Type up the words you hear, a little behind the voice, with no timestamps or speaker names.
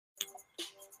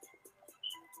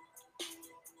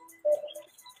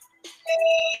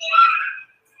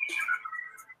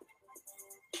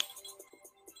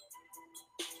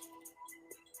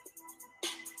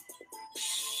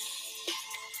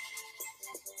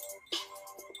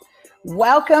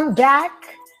Welcome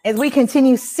back as we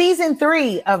continue season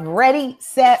 3 of Ready,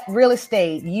 Set, Real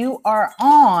Estate. You are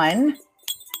on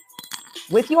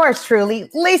with yours truly,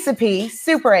 Lisa P,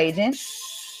 Super Agent.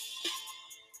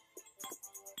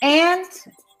 And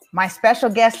my special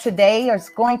guest today is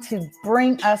going to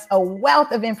bring us a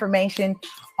wealth of information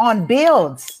on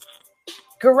builds,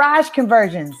 garage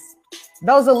conversions,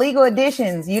 those illegal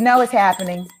additions. You know it's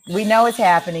happening. We know it's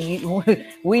happening.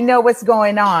 We know what's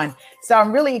going on. So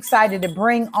I'm really excited to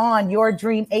bring on Your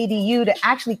Dream ADU to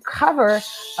actually cover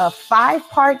a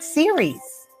 5-part series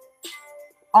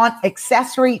on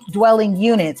accessory dwelling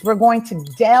units. We're going to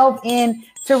delve in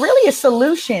to really a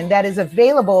solution that is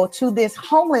available to this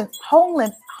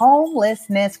homelessness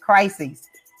crisis.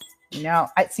 You know,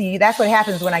 I see that's what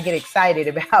happens when I get excited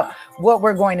about what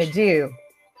we're going to do.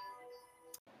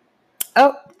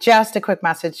 Oh, just a quick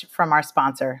message from our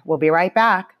sponsor. We'll be right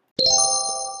back.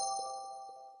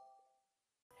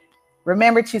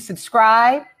 Remember to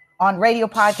subscribe on radio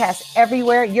podcasts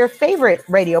everywhere. Your favorite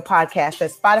radio podcast at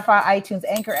Spotify, iTunes,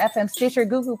 Anchor, FM, Stitcher,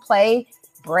 Google Play,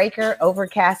 Breaker,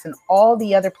 Overcast, and all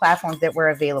the other platforms that we're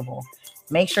available.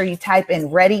 Make sure you type in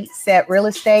Ready, Set, Real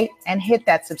Estate and hit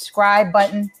that subscribe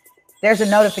button. There's a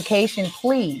notification.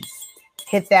 Please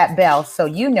hit that bell so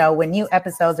you know when new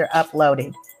episodes are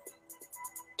uploaded.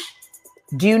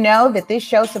 Do you know that this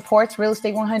show supports Real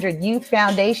Estate 100 Youth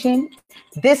Foundation,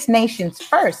 this nation's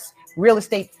first real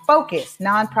estate focused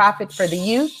nonprofit for the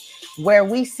youth, where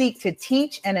we seek to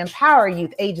teach and empower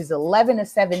youth ages 11 to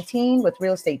 17 with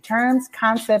real estate terms,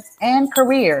 concepts, and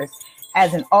careers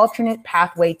as an alternate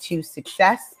pathway to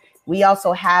success. We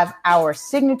also have our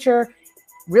signature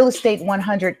Real Estate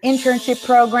 100 internship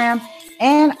program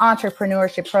and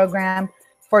entrepreneurship program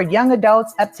for young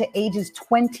adults up to ages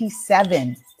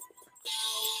 27.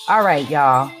 All right,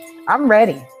 y'all, I'm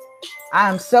ready.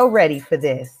 I'm so ready for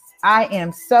this. I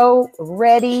am so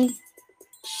ready.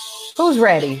 Who's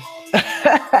ready?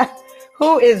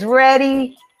 Who is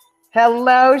ready?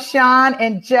 Hello, Sean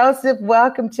and Joseph.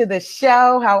 Welcome to the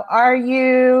show. How are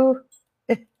you?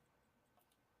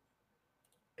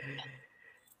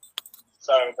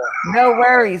 Sorry. No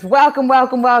worries. Welcome,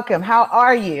 welcome, welcome. How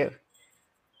are you?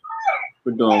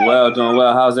 We're doing well,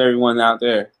 How's everyone out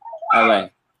there? LA.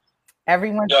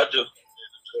 Everyone's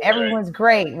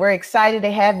great. We're excited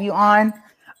to have you on.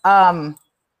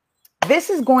 This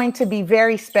is going to be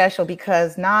very special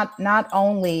because not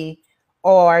only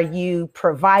are you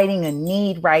providing a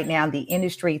need right now in the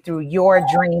industry through Your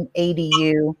Dream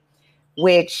ADU,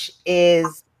 which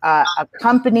is a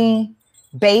company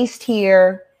based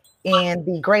here in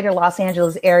the greater Los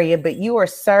Angeles area, but you are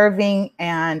serving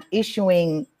and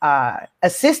issuing,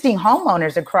 assisting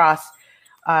homeowners across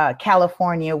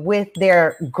California with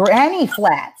their granny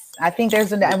flats. I think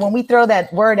when we throw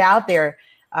that word out there,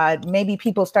 maybe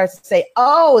people start to say,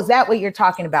 oh, is that what you're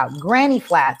talking about? Granny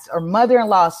flats or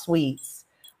mother-in-law suites,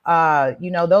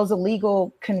 those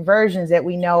illegal conversions that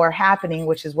we know are happening,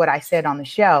 which is what I said on the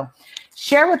show.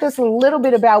 Share with us a little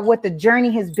bit about what the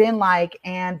journey has been like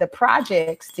and the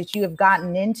projects that you have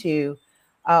gotten into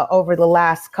over the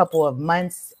last couple of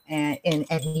months and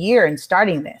year in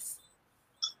starting this.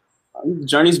 The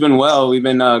journey's been well. We've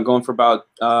been going for about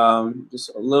just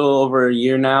a little over a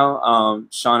year now.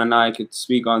 Sean and I could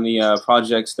speak on the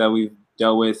projects that we've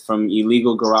dealt with, from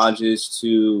illegal garages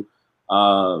to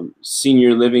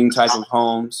senior living type of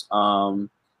homes.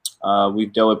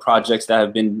 We've dealt with projects that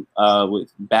have been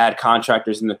with bad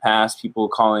contractors in the past, people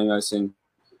calling us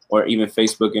or even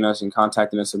Facebooking us and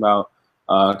contacting us about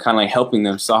kind of like helping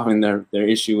them, solving their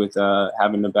issue with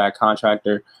having a bad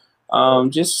contractor.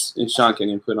 And Sean can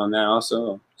input on that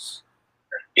also.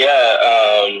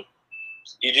 Yeah,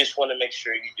 you just want to make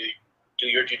sure you do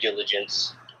your due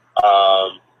diligence.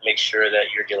 Make sure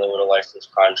that you're dealing with a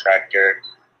licensed contractor.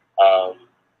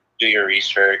 Do your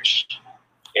research.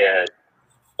 Yeah,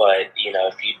 but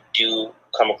if you do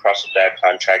come across a bad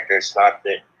contractor, it's not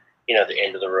the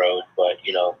end of the road. But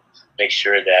make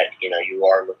sure that you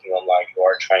are looking online. You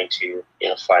are trying to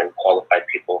find qualified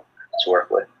people to work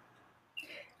with.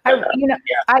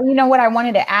 What I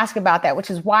wanted to ask about that,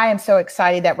 which is why I'm so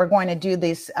excited that we're going to do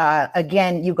this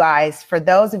again, you guys. For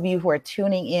those of you who are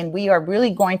tuning in, we are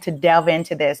really going to delve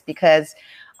into this because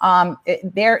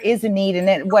there is a need.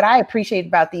 And what I appreciate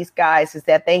about these guys is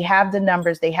that they have the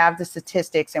numbers, they have the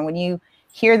statistics. And when you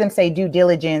hear them say due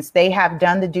diligence, they have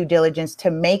done the due diligence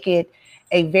to make it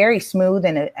a very smooth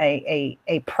and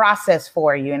a process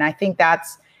for you. And I think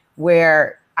that's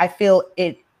where I feel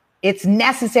it's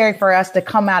necessary for us to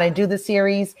come out and do the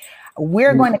series.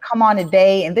 We're going to come on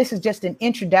today, and this is just an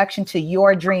introduction to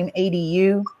Your Dream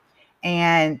ADU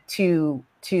and to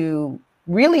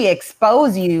really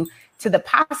expose you to the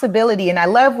possibility. And I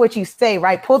love what you say,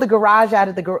 right? Pull the car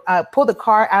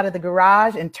out of the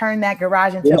garage and turn that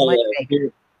garage into a money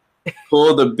maker.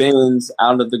 Pull the bins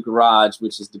out of the garage,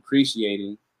 which is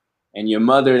depreciating, and your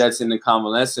mother that's in the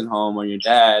convalescent home, or your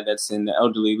dad that's in the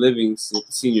elderly living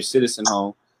senior citizen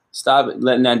home, stop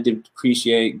letting that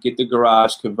depreciate. Get the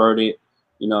garage converted.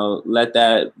 Let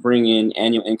that bring in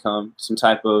annual income, some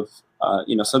type of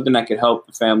something that could help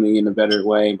the family in a better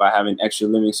way by having extra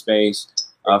living space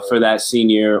for that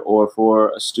senior, or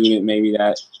for a student maybe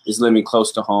that is living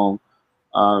close to home.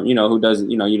 Who doesn't,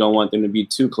 you don't want them to be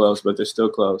too close, but they're still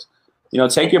close.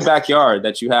 Take your backyard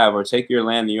that you have, or take your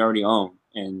land that you already own,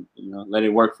 and, let it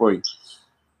work for you.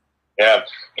 Yeah.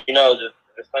 The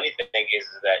funny thing is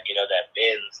that, that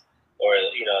Benz, or,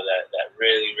 that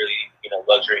really, really,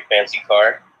 luxury fancy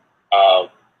car,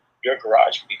 your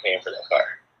garage could be paying for that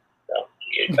car.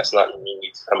 That's not what you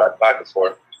need to come out of pocket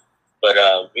for. But,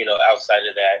 outside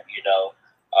of that,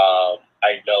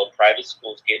 I know private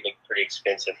schools get pretty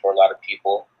expensive for a lot of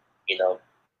people.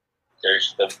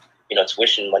 There's the,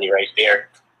 tuition money right there.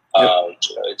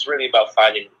 It's really about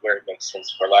finding where it makes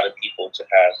sense for a lot of people to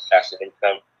have passive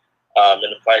income,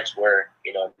 and apply it to where,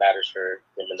 it matters for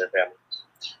them and their family.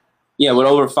 Yeah, with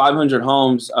over 500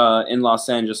 homes in Los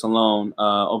Angeles alone,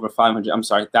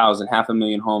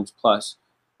 500,000 homes plus.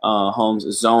 Homes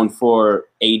zoned for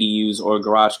ADUs or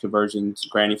garage conversions,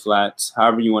 granny flats,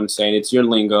 however you want to say it. It's your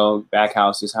lingo, back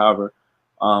houses, however.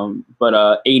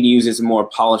 But ADUs is a more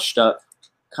polished up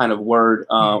kind of word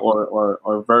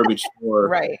or verbiage for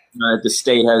right. The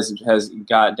state has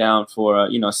got down for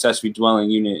accessory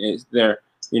dwelling unit. Is there,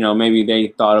 maybe they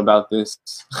thought about this,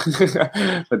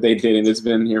 but they didn't. It's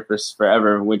been here for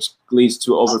forever, which leads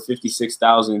to over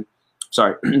 56,000.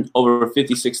 Over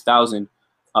 56,000.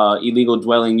 Illegal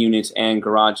dwelling units and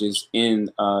garages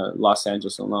in Los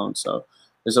Angeles alone. So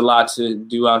there's a lot to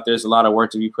do out there. There's a lot of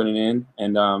work to be putting in,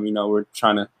 and we're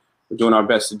doing our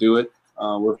best to do it.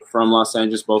 We're from Los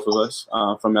Angeles, both of us,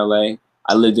 from LA.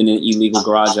 I lived in an illegal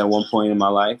garage at one point in my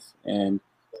life, and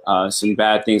some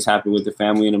bad things happened with the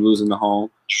family, and I'm losing the home.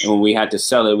 And when we had to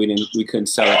sell it, we couldn't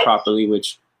sell it properly,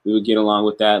 which we would get along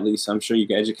with that. At least I'm sure you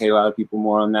can educate a lot of people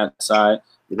more on that side.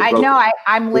 I know.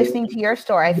 I'm listening to your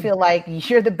story. I feel like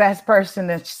you're the best person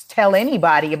to tell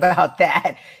anybody about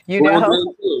that.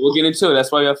 We'll get into it.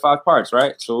 That's why we have 5 parts,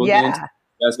 right? So you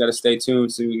guys got to stay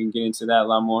tuned so we can get into that a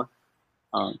lot more.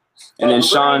 And then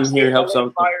Sean here helps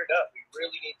out. Fired up. We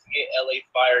really need to get LA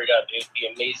fired up. It would be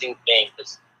an amazing thing,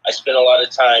 because I spend a lot of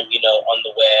time, on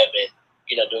the web and,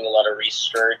 doing a lot of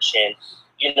research, and,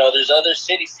 there's other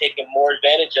cities taking more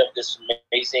advantage of this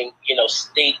amazing,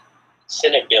 state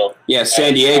Senate bill. Yeah,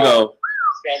 San Diego.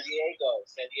 San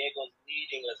Diego's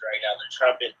leading us right now. They're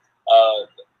trumping.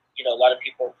 A lot of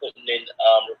people are putting in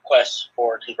requests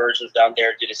for conversions down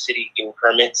there to the city, getting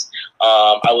permits.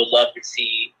 I would love to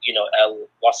see,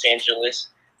 Los Angeles,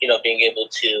 being able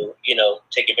to,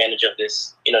 take advantage of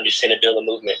this, new Senate bill and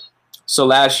movement. So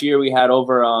last year we had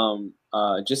over,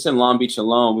 just in Long Beach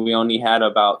alone, we only had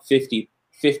about 50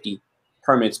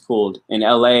 permits pulled. In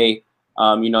LA, it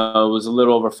was a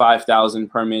little over 5,000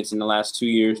 permits in the last 2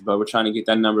 years, but we're trying to get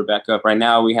that number back up. Right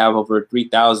now, we have over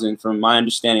 3,000. From my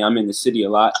understanding, I'm in the city a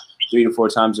lot, 3 to 4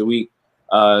 times a week.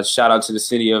 Shout out to the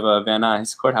city of Van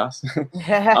Nuys Courthouse.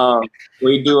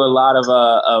 We do a lot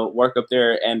of work up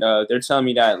there, and they're telling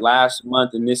me that last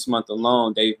month and this month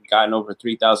alone, they've gotten over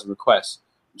 3,000 requests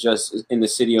just in the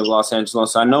city of Los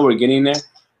Angeles. So I know we're getting there.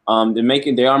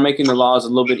 They are making the laws a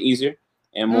little bit easier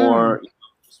and more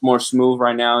smooth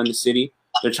right now in the city.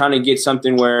 They're trying to get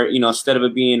something where, instead of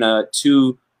it being a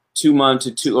 2 month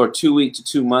to 2 or 2 week to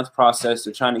 2 month process,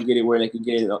 they're trying to get it where they can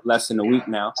get it less than a week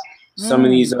now. Some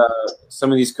of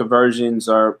these conversions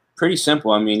are pretty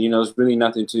simple. I mean, it's really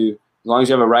nothing to, as long as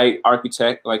you have a right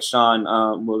architect, like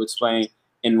Sean will explain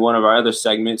in one of our other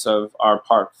segments of our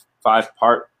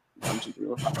 5-part.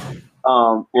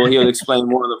 He'll explain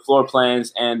more of the floor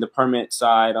plans and the permit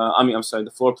side.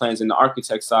 The floor plans and the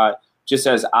architect side, just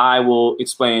as I will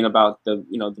explain about the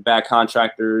bad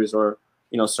contractors or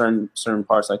certain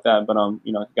parts like that. But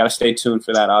got to stay tuned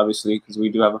for that, obviously, because we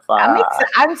do have a 5.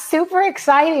 I'm super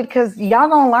excited because y'all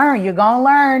gonna learn. You're gonna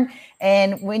learn,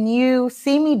 and when you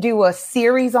see me do a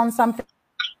series on something,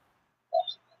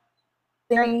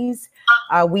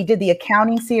 we did the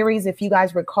accounting series. If you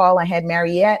guys recall, I had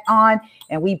Mariette on,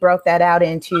 and we broke that out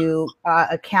into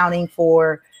accounting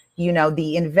for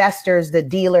the investors, the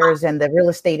dealers, and the real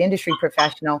estate industry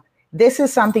professional. This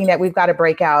is something that we've got to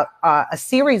break out a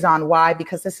series on. Why?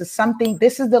 Because this is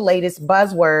the latest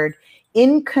buzzword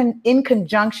in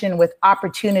conjunction with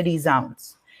opportunity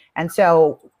zones. And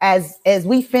so as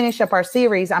we finish up our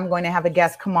series, I'm going to have a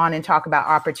guest come on and talk about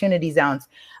opportunity zones,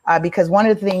 because one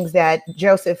of the things that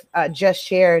Joseph just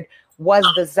shared was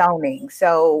the zoning.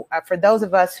 So for those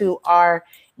of us who are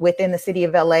within the city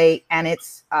of LA and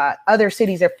its other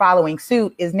cities are following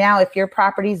suit, is now if your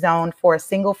property zoned for a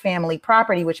single family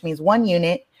property, which means 1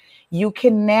 unit, you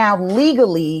can now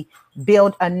legally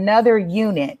build another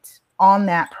unit on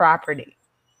that property.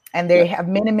 And they have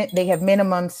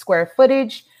minimum square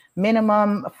footage,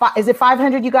 minimum, is it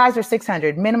 500 you guys or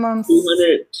 600? Minimum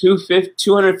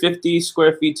 250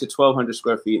 square feet to 1,200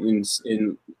 square feet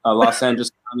in Los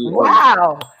Angeles County.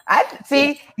 Wow.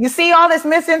 You see all this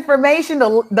misinformation.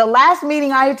 The last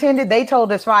meeting I attended, they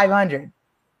told us 500.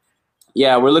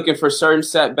 Yeah, we're looking for certain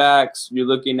setbacks. You're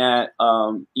looking at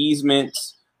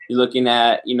easements. You're looking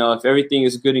at, if everything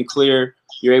is good and clear,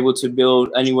 you're able to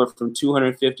build anywhere from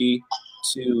 250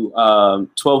 to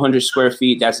 1,200 square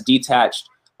feet. That's detached.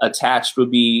 Attached would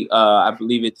be, I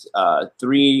believe it's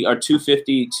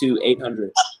 250 to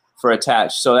 800 for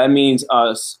attached. So that means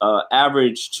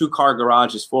average 2-car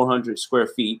garage is 400 square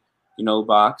feet,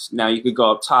 box. Now you could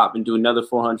go up top and do another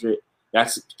 400.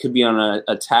 That could be on an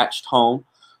attached home.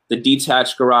 The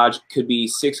detached garage could be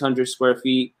 600 square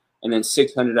feet and then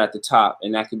 600 at the top.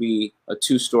 And that could be a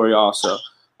 2-story also.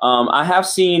 I have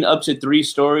seen up to 3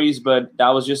 stories, but that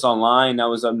was just online. That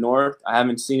was up north. I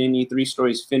haven't seen any 3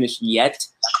 stories finished yet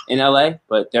in LA,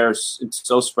 but it's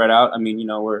so spread out. I mean,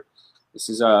 this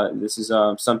is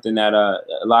something that a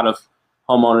lot of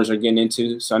homeowners are getting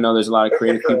into. So I know there's a lot of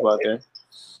creative people out there.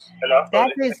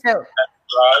 That is so.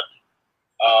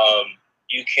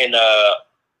 You can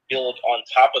build on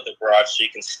top of the garage, so you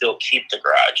can still keep the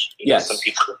garage. Yes. Some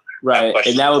people. Right,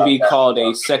 and that would be called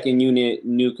a second unit,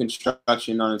 new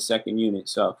construction on a second unit.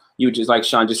 So you just, like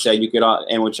Sean just said, you could,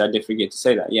 and which I did forget to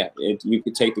say that, you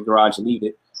could take the garage and leave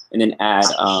it, and then add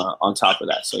on top of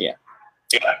that. So yeah.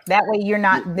 That way you're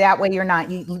not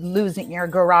losing your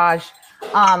garage.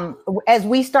 As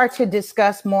we start to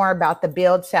discuss more about the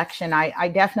build section, I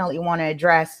definitely want to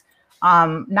address.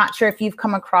 Not sure if you've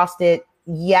come across it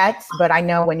yet, but I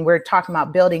know when we're talking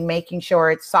about building, making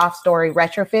sure it's soft story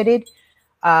retrofitted.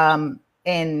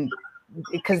 And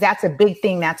because that's a big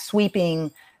thing that's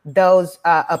sweeping those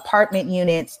apartment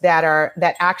units that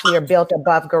actually are built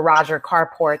above garage or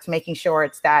carports, making sure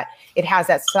it has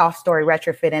that soft story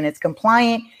retrofit and it's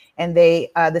compliant. And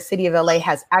the city of LA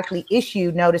has actually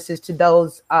issued notices to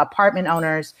those apartment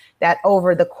owners that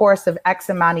over the course of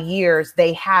X amount of years,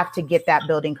 they have to get that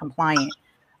building compliant.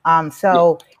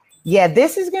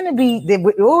 This is going to be, this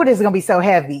is going to be so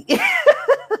heavy.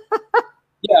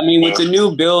 Yeah, I mean, with the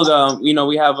new build,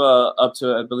 we have up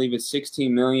to, I believe it's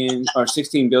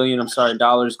 $16 billion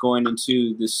dollars going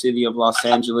into the city of Los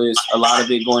Angeles. A lot of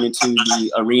it going into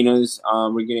the arenas.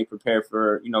 We're getting prepared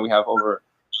for, we have over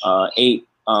 8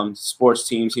 sports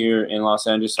teams here in Los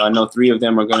Angeles. So I know 3 of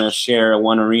them are going to share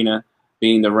one arena,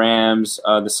 being the Rams,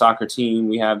 the soccer team.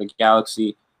 We have the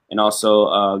Galaxy and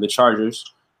also the Chargers.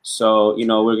 So,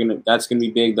 that's going to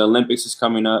be big. The Olympics is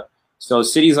coming up. So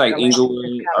cities like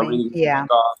Inglewood are really the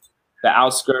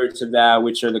outskirts of that,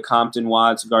 which are the Compton,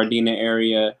 Watts, Gardena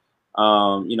area.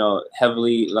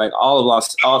 Heavily like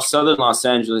all southern Los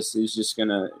Angeles is just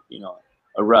gonna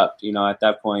erupt. At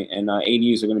that point, and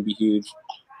ADUs are gonna be huge.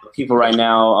 People right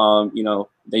now,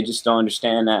 they just don't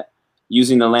understand that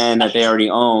using the land that they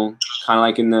already own, kind of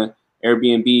like in the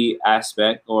Airbnb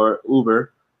aspect or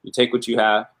Uber, you take what you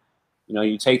have.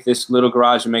 You take this little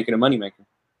garage and make it a moneymaker.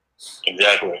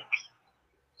 Exactly.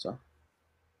 So,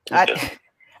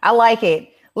 I like it.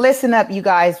 Listen up, you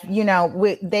guys.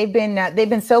 They've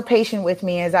been so patient with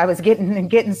me as I was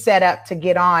getting set up to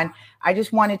get on. I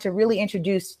just wanted to really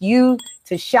introduce you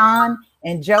to Sean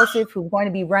and Joseph, who's going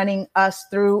to be running us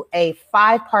through a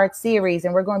 5-part series,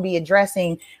 and we're going to be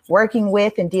addressing working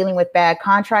with and dealing with bad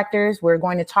contractors. We're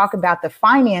going to talk about the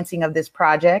financing of this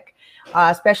project,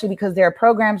 especially because there are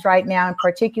programs right now, in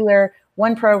particular,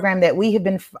 one program that we have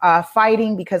been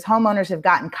fighting because homeowners have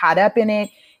gotten caught up in it.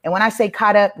 And when I say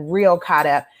caught up, real caught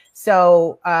up.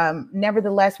 So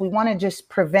nevertheless, we want to just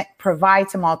provide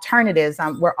some alternatives.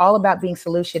 We're all about being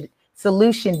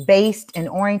solution-based and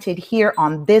oriented here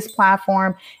on this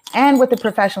platform and with the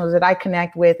professionals that I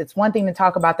connect with. It's one thing to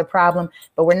talk about the problem,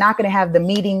 but we're not going to have the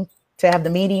meeting to have the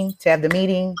meeting to have the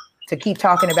meeting to keep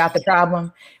talking about the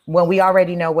problem when we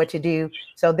already know what to do.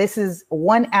 So this is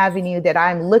one avenue that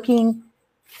I'm looking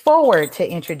forward to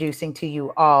introducing to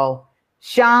you all.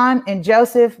 Sean and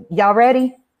Joseph, y'all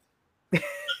ready?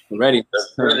 Ready.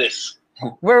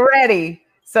 We're ready.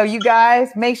 So you guys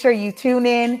make sure you tune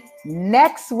in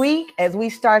next week as we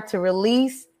start to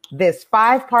release this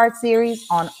 5-part series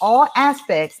on all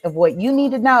aspects of what you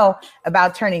need to know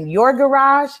about turning your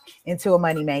garage into a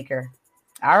moneymaker.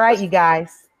 All right, you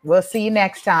guys, we'll see you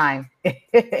next time.